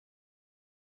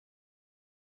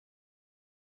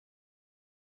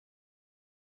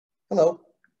Hello,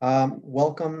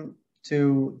 welcome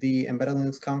to the Embedded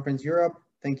Linux Conference Europe.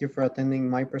 Thank you for attending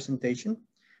my presentation.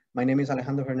 My name is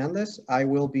Alejandro Hernandez. I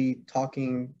will be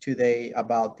talking today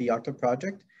about the Yocto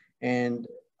project and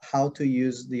how to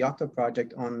use the Yocto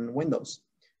project on Windows.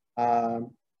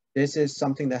 This is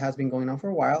something that has been going on for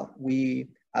a while. We,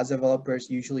 as developers,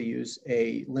 usually use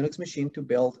a Linux machine to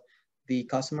build the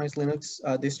customized Linux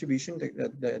distribution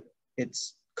that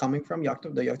it's coming from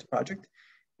Yocto, the Yocto project.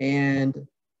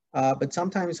 But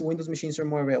sometimes Windows machines are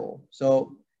more available.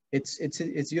 So it's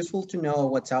useful to know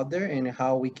what's out there and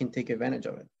how we can take advantage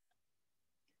of it.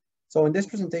 So in this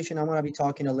presentation, I'm going to be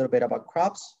talking a little bit about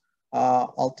crops.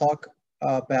 I'll talk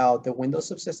about the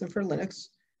Windows subsystem for Linux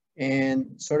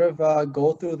and sort of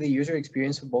go through the user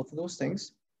experience of both of those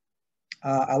things.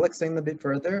 I'll extend a bit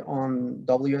further on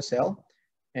WSL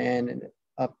and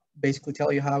basically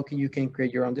tell you how you can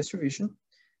create your own distribution.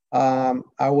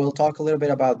 I will talk a little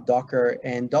bit about Docker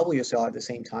and WSL at the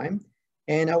same time,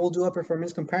 and I will do a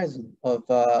performance comparison of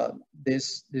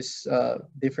this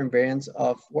different variants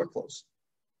of workflows.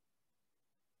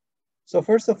 So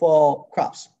first of all,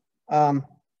 crops.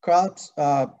 Crops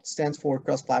stands for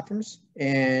cross platforms,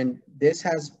 and this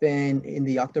has been in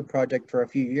the Yocto project for a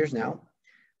few years now.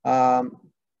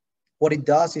 What it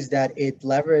does is that it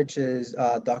leverages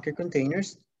Docker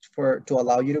containers to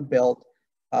allow you to build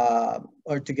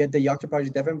or to get the Yocto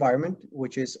project dev environment,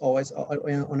 which is always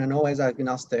on an OS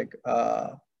agnostic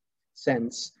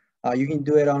sense. You can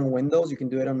do it on Windows, you can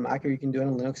do it on Mac, or you can do it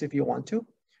on Linux if you want to.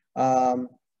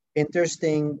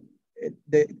 Interesting,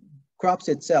 the crops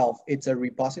itself, it's a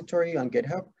repository on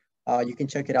GitHub. You can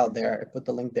check it out there. I put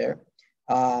the link there.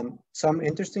 Some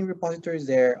interesting repositories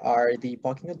there are the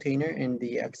Pocket container and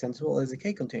the extensible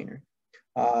SDK container.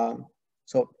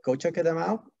 So go check them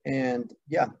out. And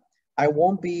yeah, I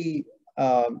won't be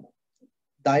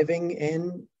diving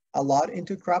in a lot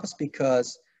into crops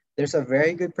because there's a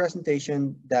very good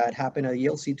presentation that happened at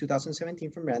ELC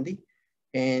 2017 from Randy.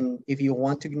 And if you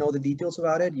want to know the details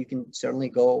about it, you can certainly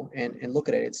go and look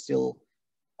at it. It's still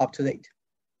up to date.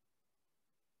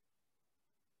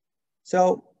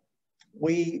 So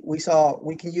we saw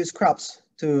we can use crops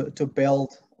to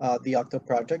build the Yocto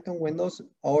project on Windows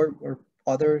or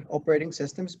other operating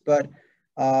systems, but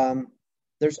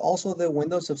there's also the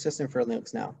Windows subsystem for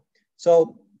Linux now.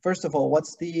 So first of all,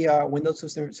 what's the Windows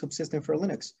subsystem for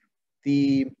Linux?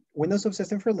 The Windows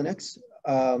subsystem for Linux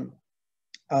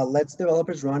lets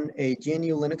developers run a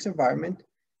GNU Linux environment,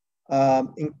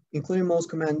 including most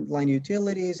command line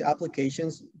utilities,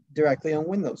 applications directly on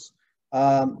Windows.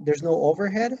 There's no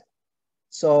overhead.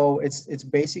 So it's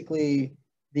basically,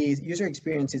 the user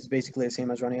experience is basically the same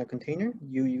as running a container.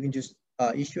 You can just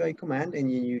issue a command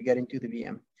and you get into the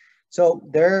VM. So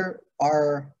there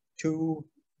are two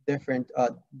different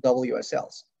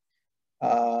WSLs.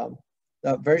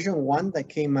 Version 1 that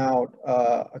came out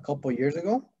a couple of years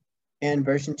ago, and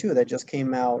version 2 that just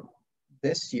came out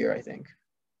this year, I think.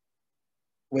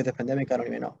 With the pandemic, I don't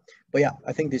even know. But yeah,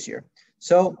 I think this year.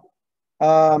 So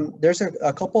there's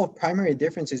a couple of primary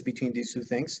differences between these two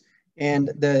things. And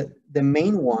the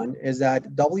main one is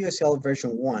that WSL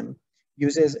version 1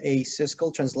 uses a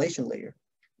syscall translation layer,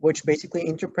 which basically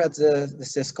interprets the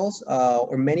syscalls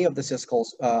or many of the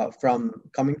syscalls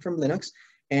coming from Linux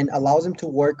and allows them to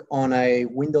work on a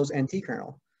Windows NT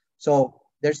kernel. So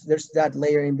there's that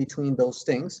layer in between those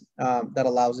things that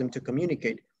allows them to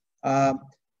communicate.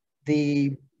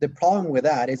 The problem with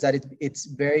that is that it's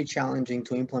very challenging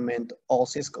to implement all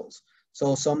syscalls.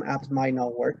 So some apps might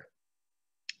not work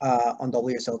on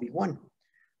WSLV1,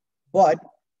 but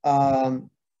on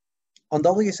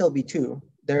WSLV2,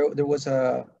 there was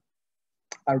a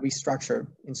restructure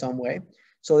in some way.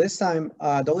 So this time,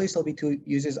 WSLV2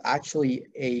 uses actually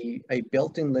a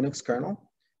built-in Linux kernel.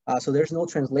 So there's no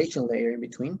translation layer in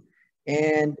between.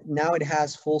 And now it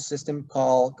has full system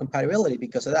call compatibility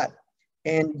because of that.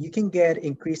 And you can get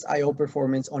increased I/O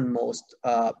performance on most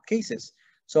cases.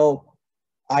 So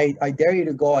I dare you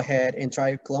to go ahead and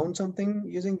try to clone something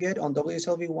using Git on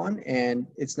WSLV1, and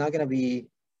it's not going to be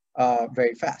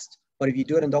very fast. But if you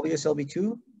do it on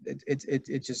WSLV2,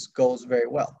 it just goes very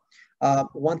well.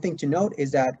 One thing to note is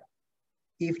that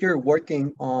if you're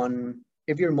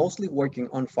mostly working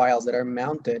on files that are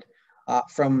mounted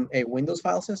from a Windows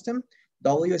file system,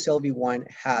 WSLV1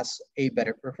 has a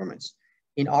better performance.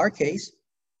 In our case,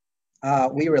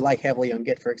 we rely heavily on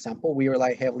Git, for example. We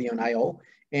rely heavily on I/O,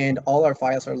 and all our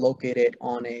files are located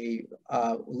on a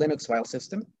Linux file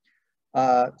system.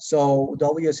 So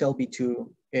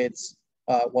WSLV2, it's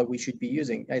what we should be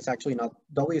using. It's actually not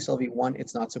WSLV1.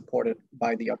 It's not supported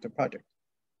by the Yocto project.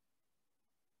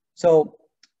 So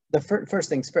the first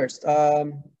things first.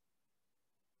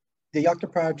 the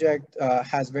Yocto project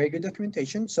has very good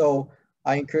documentation, so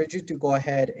I encourage you to go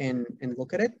ahead and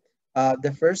look at it.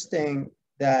 The first thing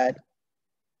that,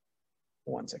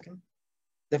 one second.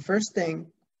 The first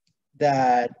thing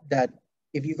that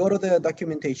if you go to the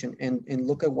documentation and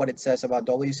look at what it says about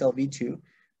WSL v2,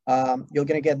 you're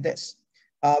gonna get this.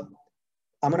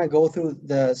 I'm gonna go through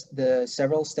the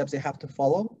several steps they have to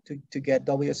follow to get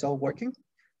WSL working.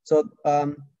 So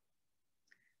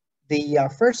the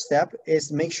first step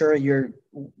is make sure your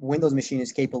Windows machine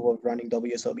is capable of running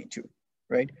WSL v2,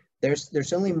 right? There's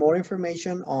certainly more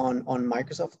information on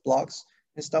Microsoft blogs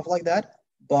and stuff like that,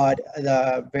 but at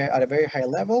a very high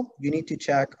level, you need to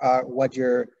check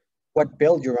what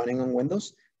build you're running on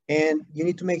Windows, and you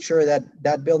need to make sure that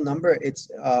that build number it's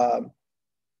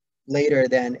later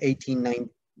than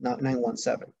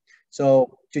 18917.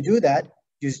 So to do that,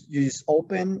 you just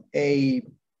open a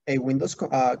Windows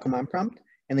command prompt,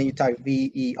 and then you type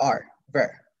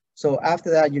ver. So after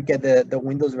that, you get the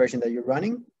Windows version that you're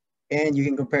running, and you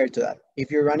can compare it to that.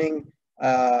 If you're running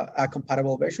a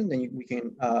compatible version, then we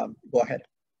can go ahead.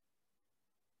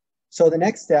 So the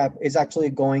next step is actually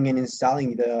going and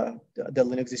installing the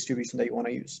Linux distribution that you want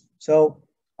to use. So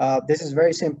this is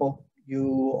very simple.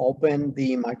 You open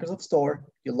the Microsoft Store,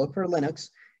 you look for Linux,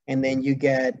 and then you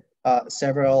get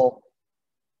several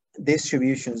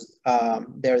distributions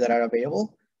there that are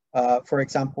available. For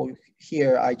example,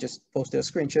 here I just posted a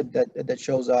screenshot that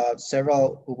shows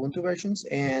several Ubuntu versions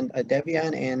and a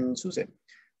Debian and SUSE.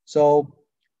 So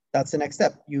that's the next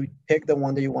step. You pick the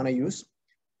one that you want to use.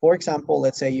 For example,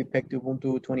 let's say you picked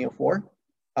Ubuntu 2004.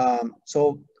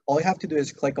 So all you have to do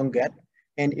is click on Get,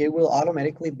 and it will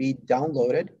automatically be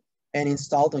downloaded and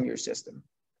installed on your system.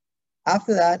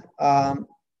 After that,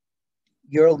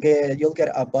 you'll get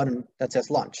a button that says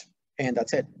Launch, and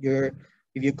that's it.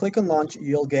 If you click on Launch,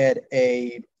 you'll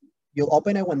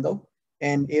open a window,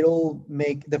 and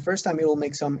the first time it'll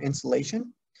make some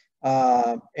installation,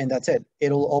 and that's it.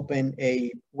 It'll open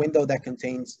a window that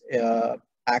contains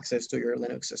access to your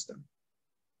Linux system.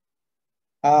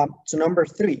 So number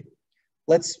 3,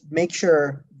 let's make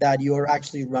sure that you're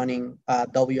actually running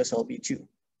WSL v2.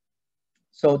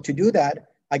 So to do that,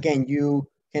 again, you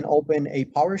can open a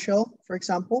PowerShell, for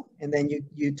example, and then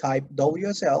you type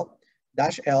WSL-L-V,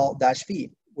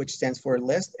 which stands for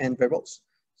list and verbose.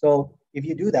 So if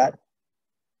you do that,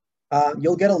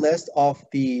 you'll get a list of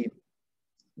the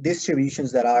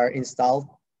distributions that are installed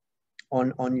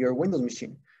on your Windows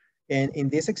machine. And in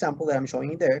this example that I'm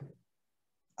showing you there,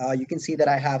 you can see that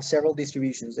I have several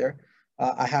distributions there.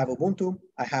 I have Ubuntu,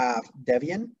 I have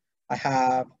Debian, I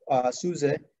have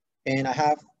SUSE, and I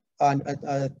have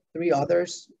 3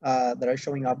 others that are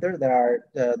showing up there that are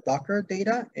the Docker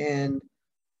data and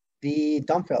the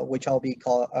dump file, which I'll be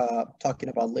talking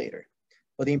about later.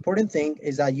 But the important thing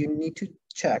is that you need to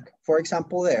check. For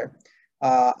example, there,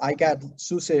 I got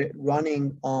SUSE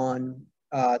running on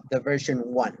the version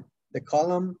 1. The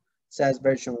column says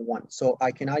version 1, so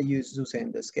I cannot use SUSE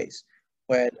in this case,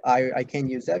 but I can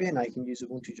use Debian, I can use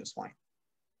Ubuntu just fine.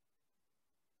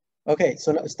 Okay,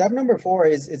 so step number 4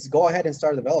 is go ahead and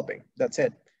start developing. That's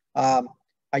it. I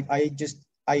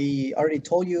already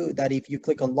told you that if you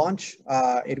click on Launch,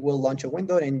 it will launch a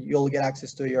window and you'll get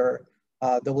access to your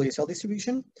WSL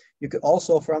distribution. You could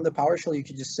also, from the PowerShell, you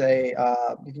could just say,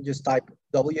 you can just type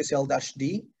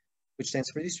WSL-D, which stands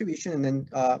for distribution. And then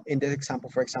in this example,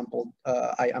 for example,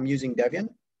 I'm using Debian.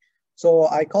 So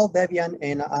I call Debian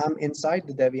and I'm inside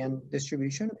the Debian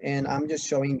distribution, and I'm just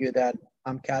showing you that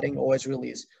I'm catting OS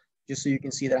release, just so you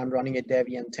can see that I'm running a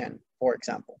Debian 10, for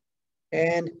example.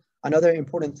 And another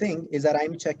important thing is that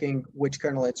I'm checking which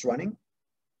kernel it's running.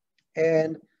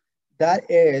 And that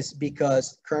is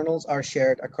because kernels are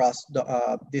shared across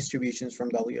the distributions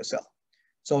from WSL.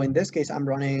 So in this case, I'm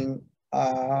running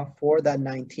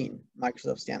 4.19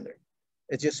 Microsoft Standard.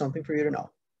 It's just something for you to know.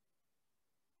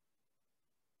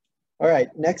 All right,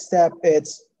 next step,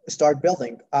 it's start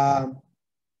building.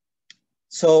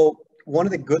 So one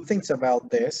of the good things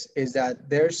about this is that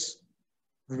there's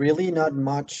really not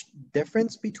much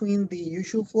difference between the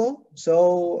usual flow.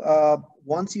 So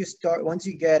once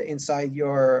you get inside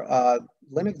your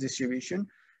Linux distribution,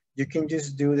 you can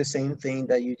just do the same thing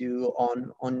that you do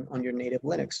on your native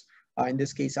Linux. In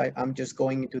this case, I'm just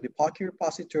going into the Pocky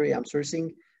repository, I'm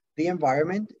sourcing the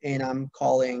environment, and I'm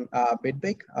calling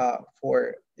bitbake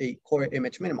for a core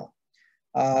image minimal.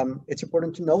 It's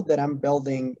important to note that I'm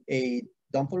building a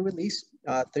dump release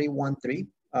 3.13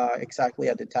 exactly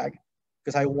at the tag,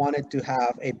 because I wanted to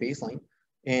have a baseline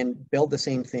and build the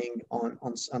same thing on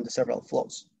the several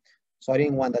flows. So I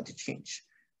didn't want that to change.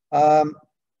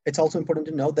 It's also important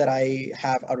to note that I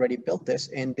have already built this,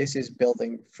 and this is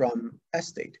building from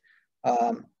state.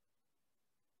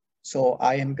 So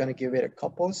I am going to give it a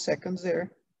couple of seconds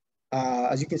there.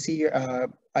 As you can see here,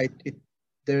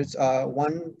 there's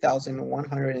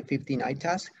 1,159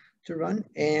 tasks to run,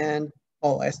 and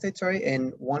estates, sorry,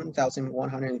 and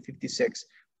 1,156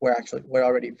 were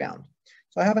already found.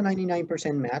 So I have a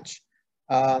 99% match.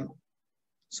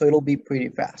 So it'll be pretty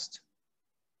fast.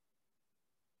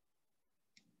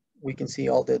 We can see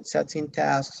all the setting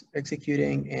tasks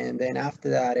executing, and then after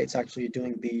that, it's actually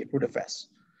doing the rootfs.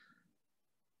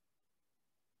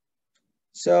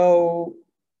 So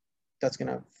that's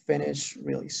gonna finish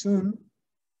really soon.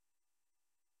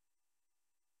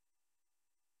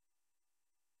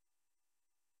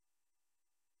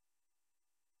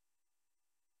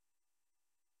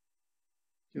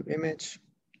 Do image,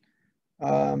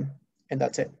 and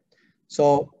that's it.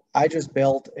 So I just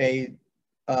built a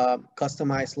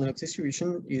customized Linux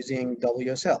distribution using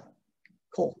WSL.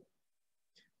 Cool.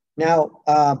 Now,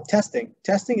 testing,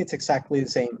 it's exactly the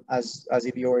same as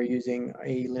if you were using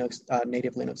a Linux,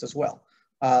 native Linux as well.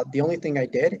 The only thing I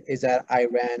did is that I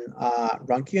ran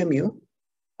run QEMU.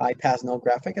 I passed no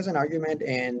graphic as an argument,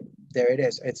 and there it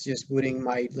is. It's just booting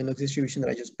my Linux distribution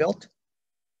that I just built.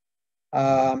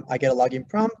 I get a login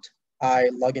prompt. I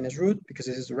log in as root because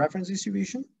this is a reference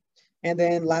distribution. And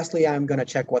then lastly, I'm gonna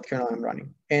check what kernel I'm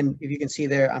running. And if you can see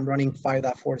there, I'm running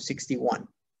 5.461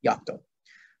 Yocto.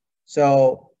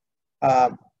 So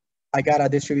I got a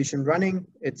distribution running.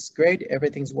 It's great.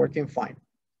 Everything's working fine.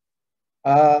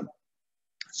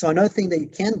 So another thing that you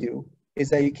can do is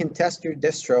that you can test your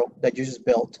distro that you just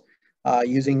built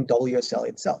using WSL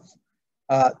itself.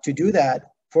 To do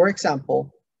that, for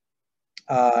example,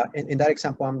 in that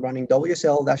example, I'm running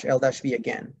WSL-L-V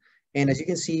again. And as you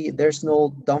can see, there's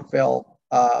no dump file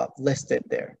listed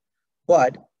there.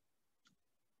 But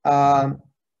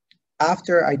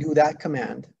after I do that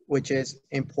command, which is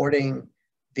importing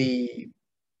the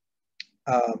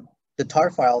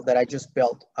tar file that I just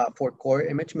built for core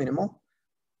image minimal,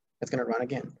 it's gonna run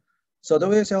again. So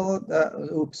WSL,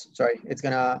 it's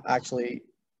gonna actually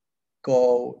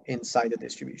go inside the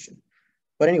distribution.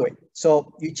 But anyway,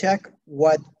 so you check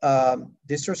what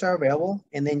distros are available,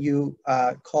 and then you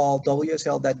call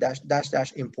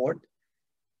WSL-import,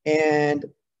 and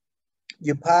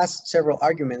you pass several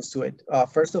arguments to it.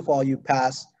 First of all, you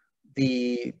pass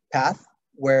the path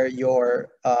where your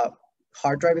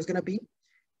hard drive is gonna be,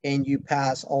 and you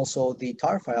pass also the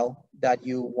tar file that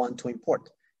you want to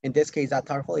import. In this case, that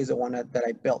tar file is the one that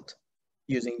I built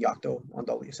using Yocto on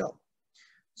WSL.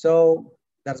 So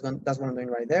that's what I'm doing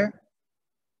right there.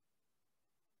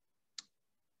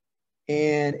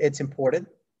 And it's imported.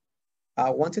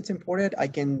 Once it's imported, I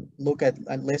can look at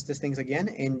and list these things again,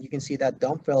 and you can see that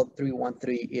dump file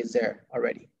 313 is there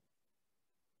already.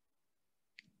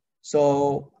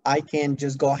 So I can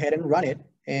just go ahead and run it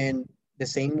in the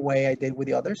same way I did with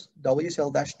the others,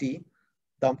 WSL-D,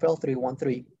 dump file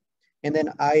 313. And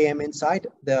then I am inside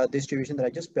the distribution that I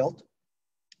just built.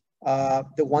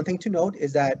 The one thing to note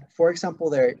is that, for example,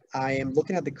 there I am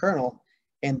looking at the kernel,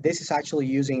 and this is actually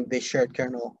using the shared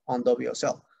kernel on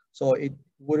WSL. So it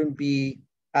wouldn't be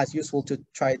as useful to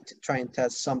try and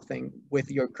test something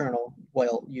with your kernel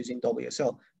while using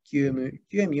WSL.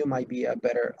 QEMU might be a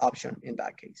better option in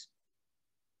that case.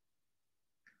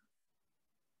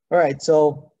 All right,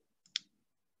 so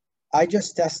I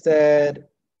just tested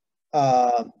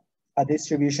a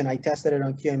distribution. I tested it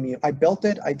on QEMU. I built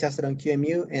it, I tested on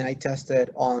QEMU, and I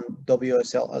tested on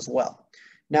WSL as well.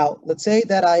 Now, let's say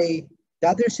that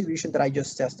that distribution that I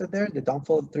just tested there, the dump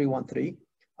file 313,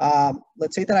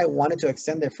 let's say that I wanted to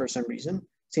extend it for some reason.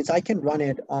 Since I can run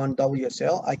it on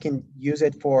WSL, I can use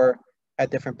it for a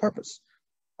different purpose.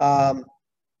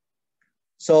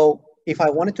 So if I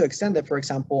wanted to extend it, for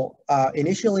example,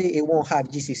 initially it won't have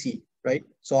GCC, right?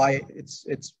 So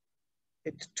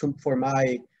for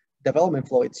my development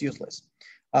flow, it's useless.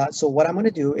 So what I'm gonna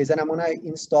do is that I'm gonna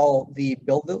install the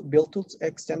build tools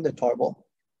extended tarball,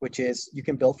 which is, you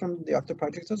can build from the Yocto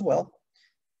project as well.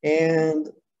 And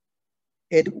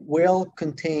it will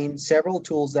contain several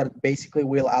tools that basically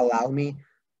will allow me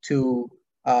to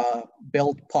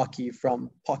build Pocky from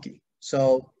Pocky.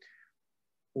 So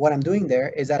what I'm doing there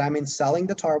is that I'm installing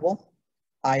the tarball.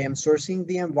 I am sourcing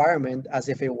the environment as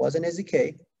if it was an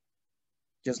SDK,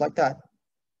 just like that.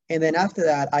 And then after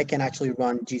that, I can actually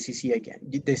run GCC again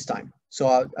this time.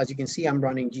 So as you can see, I'm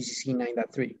running GCC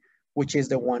 9.3, which is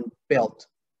the one built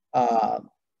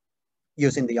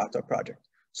using the Yocto project.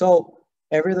 So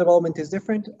every development is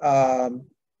different.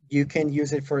 You can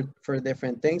use it for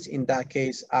different things. In that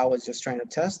case, I was just trying to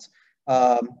test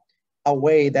a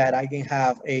way that I can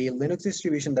have a Linux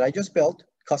distribution that I just built,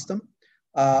 custom.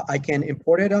 I can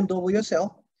import it on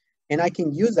WSL, and I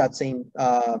can use that same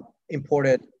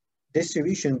imported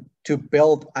distribution to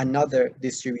build another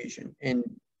distribution and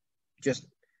just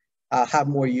have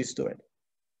more use to it.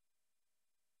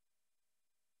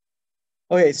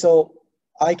 Okay, so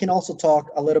I can also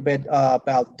talk a little bit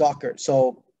about Docker.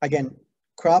 So again,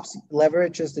 Crops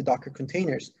leverages the Docker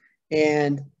containers,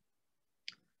 and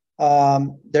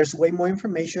there's way more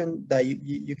information that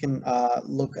you can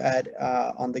look at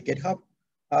on the GitHub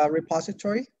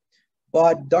repository.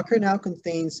 But Docker now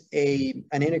contains an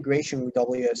integration with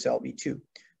WSL v2.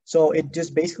 So it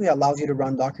just basically allows you to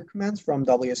run Docker commands from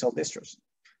WSL distros.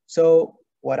 So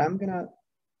what I'm gonna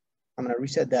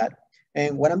reset that.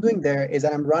 And what I'm doing there is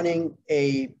that I'm running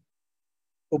a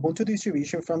Ubuntu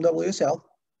distribution from WSL.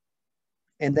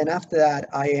 And then after that,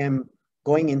 I am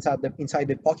going inside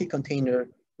the Pocket container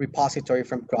repository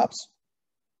from Crops.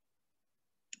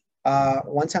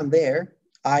 Once I'm there,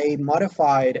 I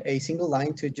modified a single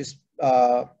line to just,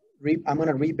 I'm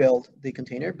gonna rebuild the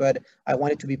container, but I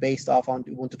want it to be based off on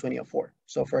Ubuntu 2004.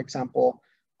 So for example,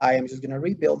 I am just gonna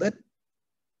rebuild it.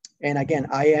 And again,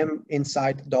 I am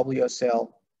inside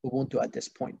WSL Ubuntu at this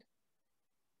point.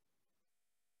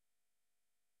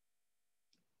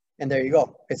 And there you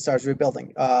go, it starts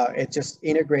rebuilding. It just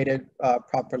integrated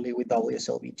properly with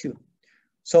WSL v2.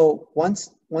 So once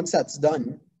that's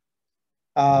done,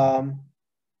 I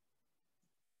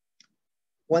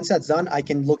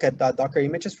can look at the Docker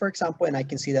images, for example, and I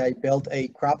can see that I built a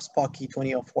Crops Pocket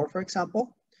 2004, for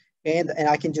example, and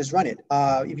I can just run it.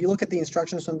 If you look at the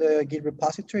instructions on the Git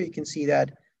repository, you can see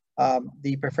that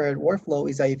the preferred workflow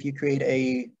is that if you create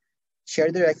a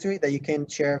shared directory that you can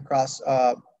share across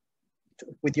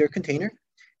with your container.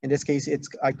 In this case,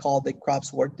 I call the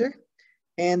Crops work there.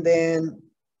 And then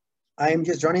I'm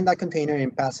just running that container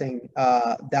and passing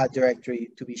that directory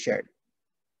to be shared.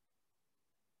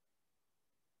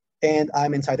 And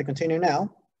I'm inside the container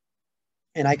now,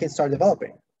 and I can start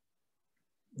developing.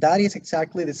 That is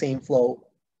exactly the same flow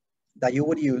that you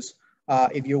would use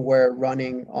if you were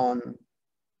running on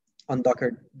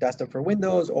Docker Desktop for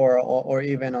Windows or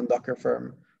even on Docker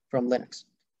from Linux.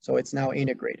 So it's now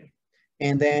integrated.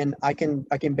 And then I can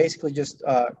basically just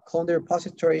clone the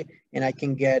repository, and I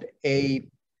can get a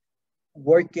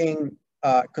working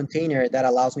container that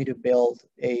allows me to build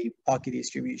a Pocket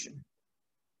distribution.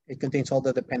 It contains all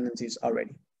the dependencies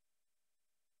already.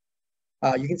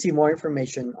 You can see more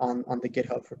information on the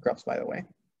GitHub for Crops, by the way.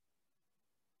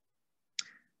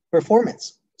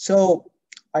 Performance. So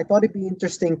I thought it'd be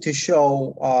interesting to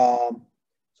show,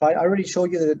 so I already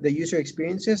showed you the user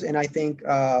experiences, and I think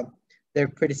they're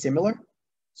pretty similar.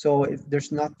 So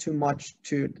there's not too much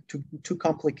too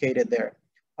complicated there.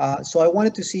 So I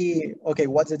wanted to see, okay,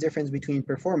 what's the difference between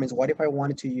performance? What if I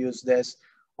wanted to use this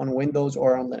on Windows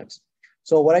or on Linux?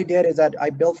 So what I did is that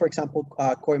I built, for example,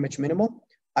 Core Image Minimal.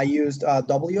 I used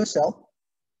WSL,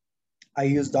 I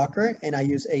used Docker, and I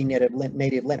used a native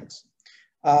Linux.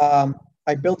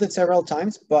 I built it several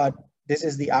times, but this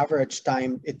is the average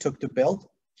time it took to build.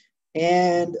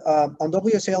 And on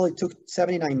WSL, it took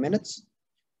 79 minutes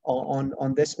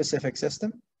on this specific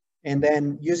system. And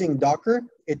then using Docker,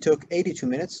 it took 82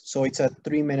 minutes. So it's a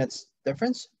 3 minutes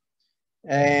difference.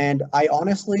 And I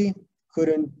honestly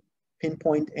couldn't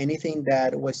pinpoint anything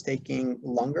that was taking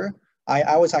longer.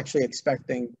 I was actually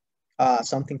expecting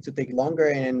something to take longer,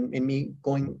 and me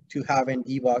going to have and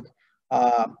debug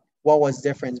what was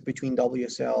difference between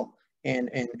WSL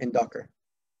and Docker.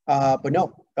 But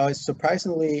no,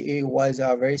 surprisingly, it was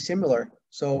very similar.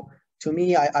 So to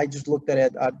me, I just looked at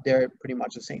it, they're pretty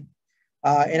much the same.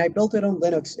 And I built it on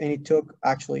Linux, and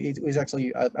it was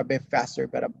actually a bit faster,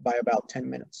 but by about 10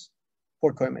 minutes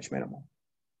for Core Image Minimal.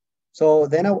 So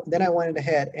then I went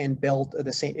ahead and built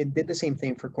the same. It did the same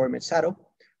thing for Core Image Sato.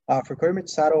 For Core Image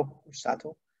Sato,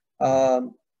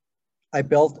 I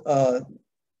built the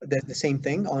same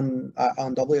thing on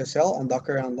WSL, on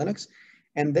Docker, and on Linux.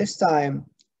 And this time,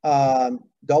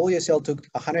 WSL took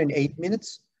 108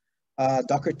 minutes,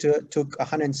 Docker took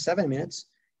 107 minutes,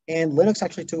 and Linux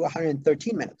actually took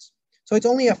 113 minutes. So it's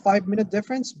only a 5-minute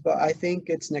difference, but I think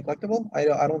it's neglectable.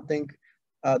 I don't think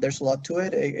there's a lot to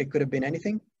it. It could have been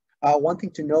anything. One thing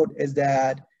to note is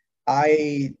that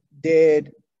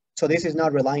so this is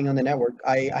not relying on the network.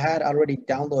 I had already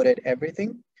downloaded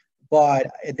everything, but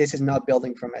this is not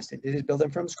building from SD. This is building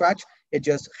from scratch. It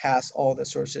just has all the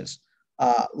sources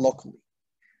locally.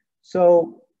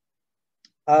 So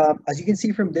as you can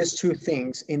see from these two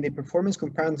things, in the performance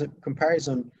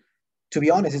comparison, to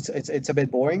be honest, it's a bit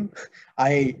boring.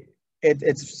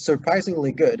 It's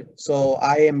surprisingly good. So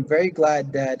I am very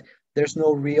glad that there's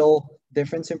no real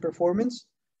difference in performance.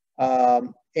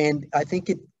 And I think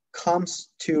it comes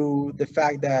to the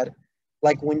fact that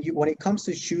like when it comes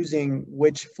to choosing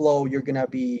which flow you're gonna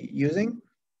be using,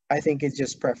 I think it's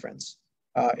just preference.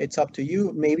 It's up to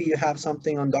you. Maybe you have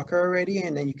something on Docker already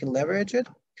and then you can leverage it.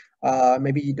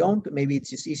 Maybe you don't. Maybe it's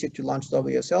just easier to launch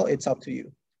WSL. It's up to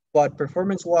you. But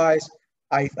performance-wise,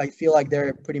 I feel like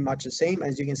they're pretty much the same.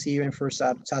 As you can see, even for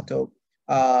Sato,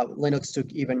 Linux took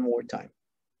even more time.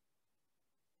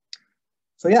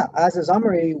 So yeah, as a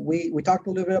summary, we talked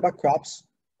a little bit about crops.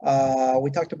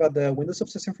 We talked about the Windows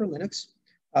subsystem for Linux,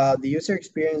 the user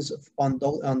experience on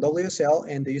WSL,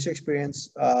 and the user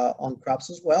experience on crops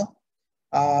as well.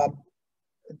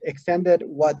 Extended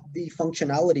what the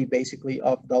functionality basically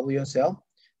of WSL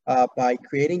by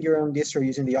creating your own distro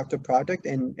using the Yocto project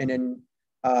and then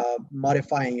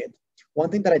modifying it. One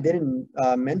thing that I didn't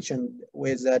mention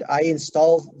was that I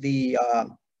installed the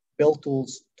build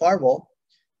tools tarball,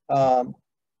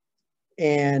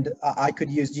 and I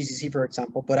could use GCC, for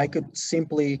example, but I could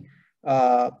simply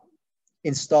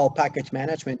install package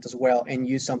management as well and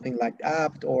use something like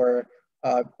apt or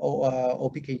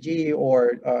OPKG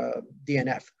or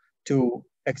DNF to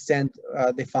extend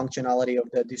the functionality of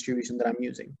the distribution that I'm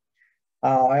using.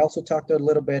 I also talked a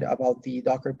little bit about the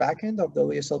Docker backend of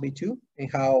WSLV2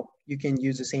 and how you can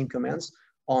use the same commands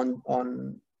on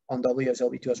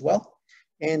WSLV2 as well.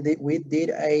 And we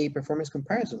did a performance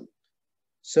comparison.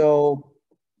 So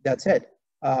that's it.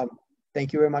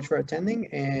 Thank you very much for attending,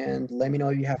 and let me know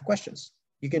if you have questions.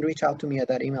 You can reach out to me at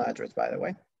that email address, by the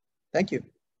way. Thank you.